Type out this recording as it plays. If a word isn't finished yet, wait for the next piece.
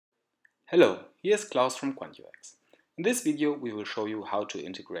Hello, here's Klaus from Quant-UX. In this video we will show you how to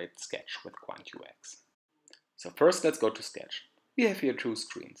integrate Sketch with Quant-UX. So first let's go to Sketch. We have here two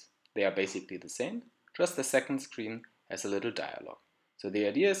screens. They are basically the same, just the second screen has a little dialog. So the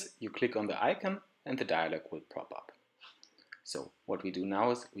idea is you click on the icon and the dialog will pop up. So what we do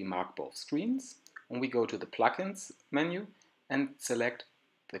now is we mark both screens and we go to the Plugins menu and select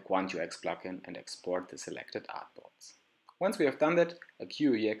the Quant-UX plugin and export the selected artboards. Once we have done that, a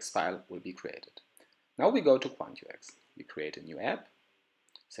Quant-UX file will be created. Now we go to Quant-UX. We create a new app,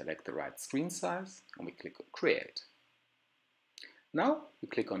 select the right screen size, and we click on Create. Now we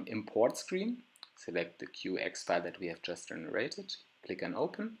click on Import Screen, select the Quant-UX file that we have just generated, click on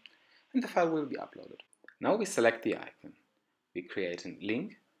Open, and the file will be uploaded. Now we select the icon. We create a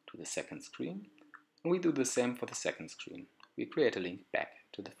link to the second screen, and we do the same for the second screen. We create a link back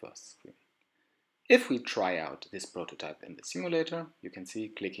to the first screen. If we try out this prototype in the simulator, you can see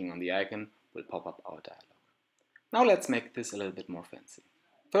clicking on the icon will pop up our dialog. Now let's make this a little bit more fancy.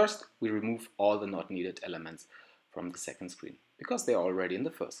 First, we remove all the not needed elements from the second screen, because they are already in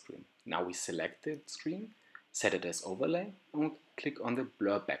the first screen. Now we select the screen, set it as overlay, and click on the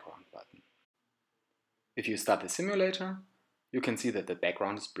blur background button. If you start the simulator, you can see that the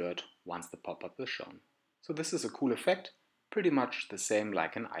background is blurred once the pop-up is shown. So this is a cool effect, pretty much the same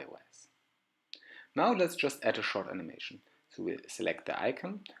like in iOS. Now let's just add a short animation. So we select the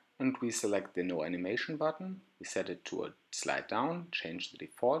icon and we select the no animation button. We set it to a slide down, change the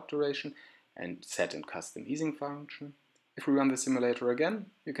default duration and set a custom easing function. If we run the simulator again,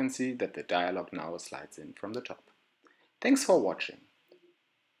 you can see that the dialog now slides in from the top. Thanks for watching.